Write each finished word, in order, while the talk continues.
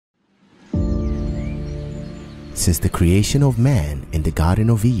Since the creation of man in the Garden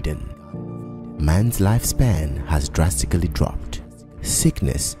of Eden, man's lifespan has drastically dropped.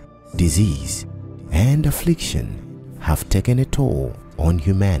 Sickness, disease, and affliction have taken a toll on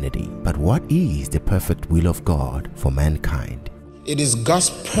humanity. But what is the perfect will of God for mankind? It is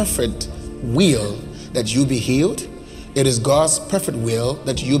God's perfect will that you be healed. It is God's perfect will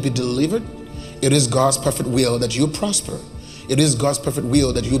that you be delivered. It is God's perfect will that you prosper. It is God's perfect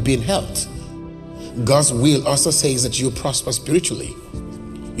will that you be in health. God's will also says that you prosper spiritually,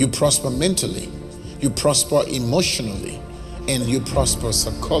 you prosper mentally, you prosper emotionally, and you prosper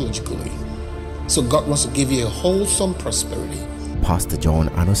psychologically. So God wants to give you a wholesome prosperity. Pastor John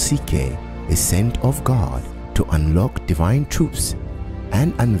Anosike is sent of God to unlock divine truths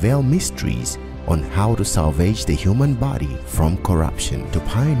and unveil mysteries on how to salvage the human body from corruption, to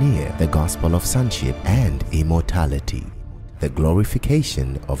pioneer the gospel of sonship and immortality, the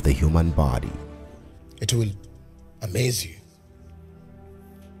glorification of the human body. It will amaze you.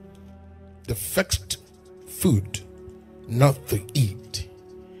 The first food not to eat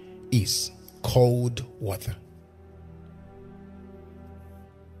is cold water.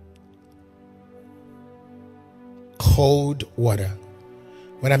 Cold water.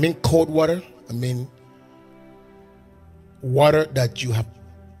 When I mean cold water, I mean water that you have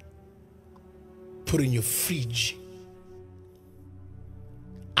put in your fridge.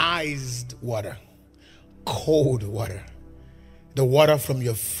 Iced water. Cold water. The water from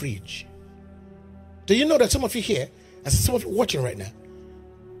your fridge. Do you know that some of you here, and some of you watching right now,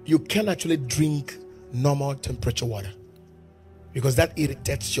 you can actually drink normal temperature water because that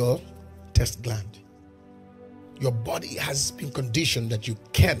irritates your test gland. Your body has been conditioned that you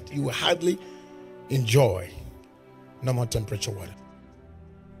will hardly enjoy normal temperature water.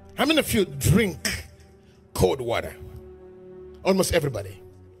 How many of you drink cold water? Almost everybody.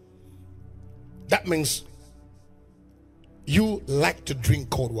 That means you like to drink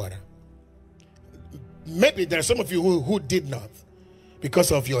cold water. Maybe there are some of you who did not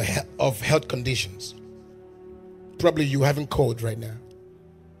because of your health conditions. Probably you having cold right now,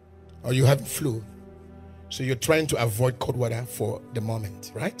 or you having flu. So you're trying to avoid cold water for the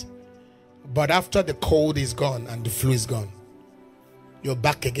moment, right? But after the cold is gone and the flu is gone, you're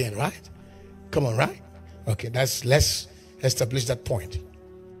back again, right? Come on, right? Okay, let's establish that point.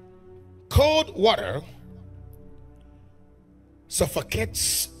 Cold water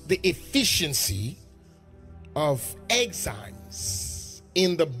suffocates the efficiency of enzymes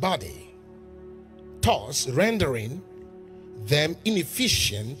in the body, thus rendering them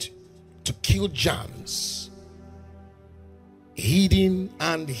inefficient to kill germs, hidden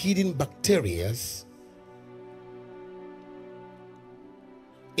bacteria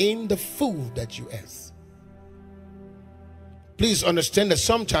in the food that you eat. Please understand that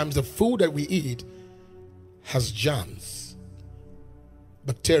sometimes the food that we eat has germs,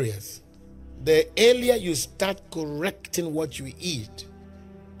 bacteria. The earlier you start correcting what you eat,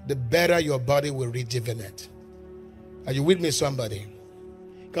 the better your body will rejuvenate. Are you with me, somebody?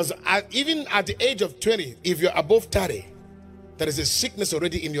 Because even at the age of 20, if you're above 30, there is a sickness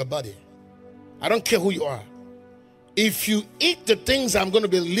already in your body. I don't care who you are. If you eat the things I'm going to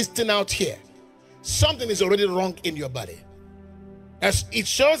be listing out here, something is already wrong in your body. As it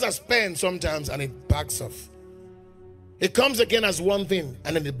shows as pain sometimes and it backs off. It comes again as one thing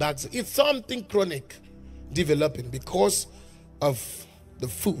and then it backs off. It's something chronic developing because of the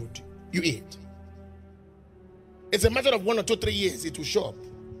food you eat. It's a matter of 1 or 2, 3 years it will show up.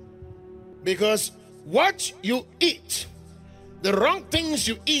 Because what you eat, the wrong things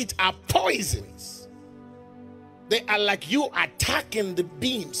you eat are poisons. They are like you attacking the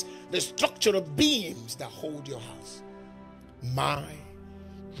beams, the structural beams that hold your house. My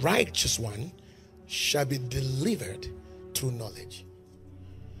righteous one shall be delivered through knowledge.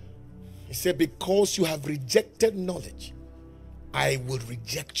 He said, because you have rejected knowledge, I will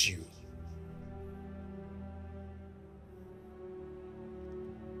reject you.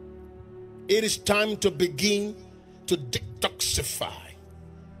 It is time to begin to detoxify,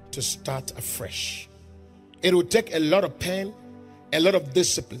 to start afresh. It will take a lot of pain, a lot of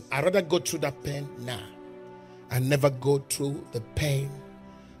discipline. I'd rather go through that pain now and never go through the pain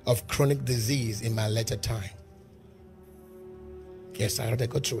of chronic disease in my later time. Yes, I'd rather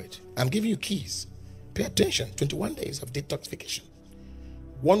go through it. I'm giving you keys. Pay attention. 21 days of detoxification.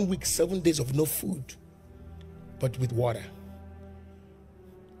 1 week, 7 days of no food, but with water.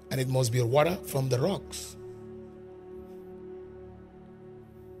 And it must be water from the rocks.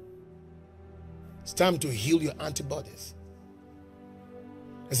 It's time to heal your antibodies.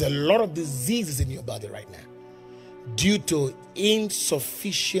 There's a lot of diseases in your body right now due to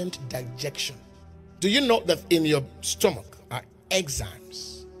insufficient digestion. Do you know that in your stomach are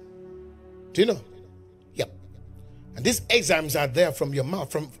enzymes? Do you know? Yep. And these enzymes are there from your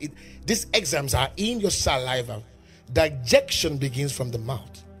mouth. These enzymes are in your saliva. Digestion begins from the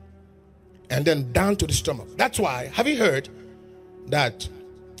mouth and then down to the stomach. That's why, have you heard that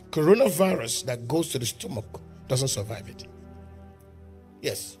coronavirus that goes to the stomach doesn't survive it?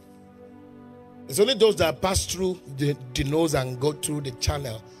 Yes. It's only those that pass through the nose and go through the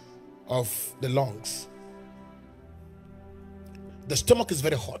channel of the lungs. The stomach is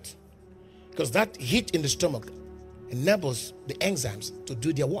very hot because that heat in the stomach enables the enzymes to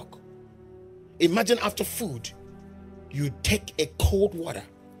do their work. Imagine after food, you take a cold water.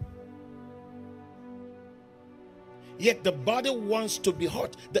 Yet the body wants to be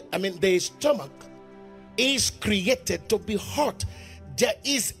hot. The stomach is created to be hot. There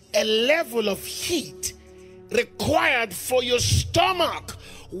is a level of heat required for your stomach.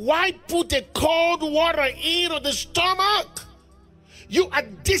 Why put a cold water into the stomach? You are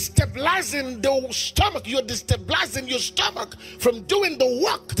destabilizing the stomach. You are destabilizing your stomach from doing the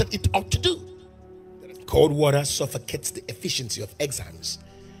work that it ought to do. Cold water suffocates the efficiency of enzymes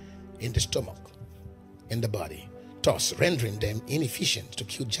in the stomach, in the body, thus rendering them inefficient to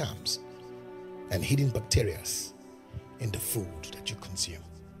kill germs and hidden bacteria in the food that you consume.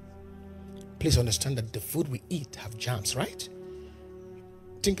 Please understand that the food we eat have germs, right?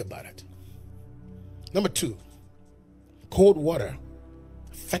 Think about it. Number 2, cold water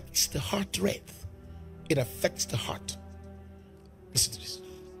affects the heart rate. It affects the heart. Listen to this.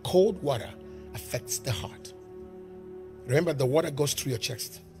 Cold water affects the heart. Remember, the water goes through your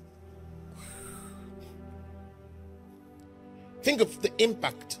chest. Think of the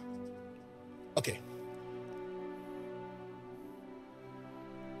impact. Okay.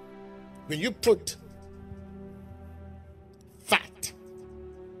 When you put fat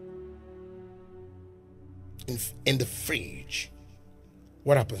in the fridge,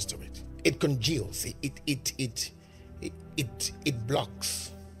 what happens to it? It congeals. It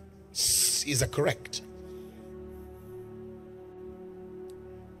blocks. Is that correct?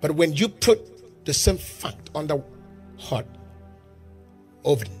 But when you put the same fat on the hot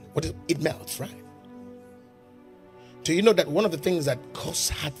oven, it melts, right? Do you know that one of the things that causes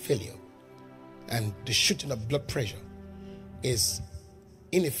heart failure and the shooting of blood pressure is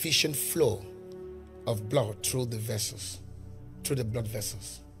inefficient flow of blood through the vessels, through the blood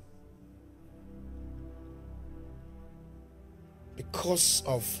vessels? Because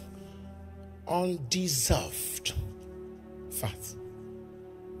of undeserved fat.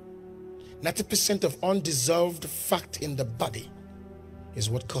 90% of undeserved fat in the body is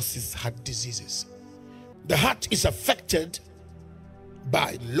what causes heart diseases. The heart is affected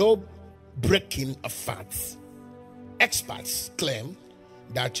by low breaking of fats. Experts claim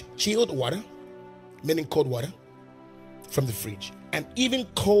that chilled water, meaning cold water from the fridge, and even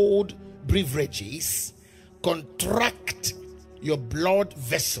cold beverages contract your blood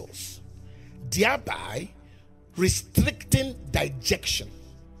vessels, thereby restricting digestion.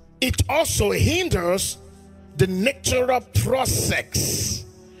 It also hinders the natural process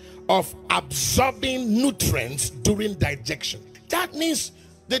of absorbing nutrients during digestion. That means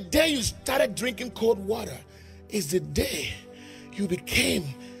the day you started drinking cold water is the day you became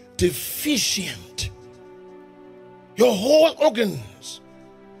deficient. Your whole organs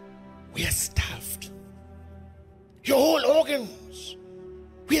were starved. Your whole organs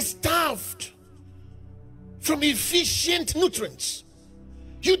were starved from efficient nutrients.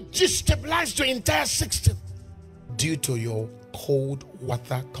 You destabilized your entire system due to your cold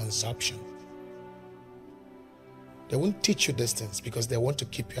water consumption. They won't teach you these things because they want to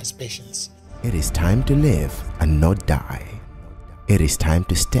keep you as patients. It is time to live and not die. It is time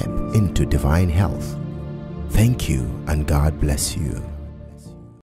to step into divine health. Thank you and God bless you.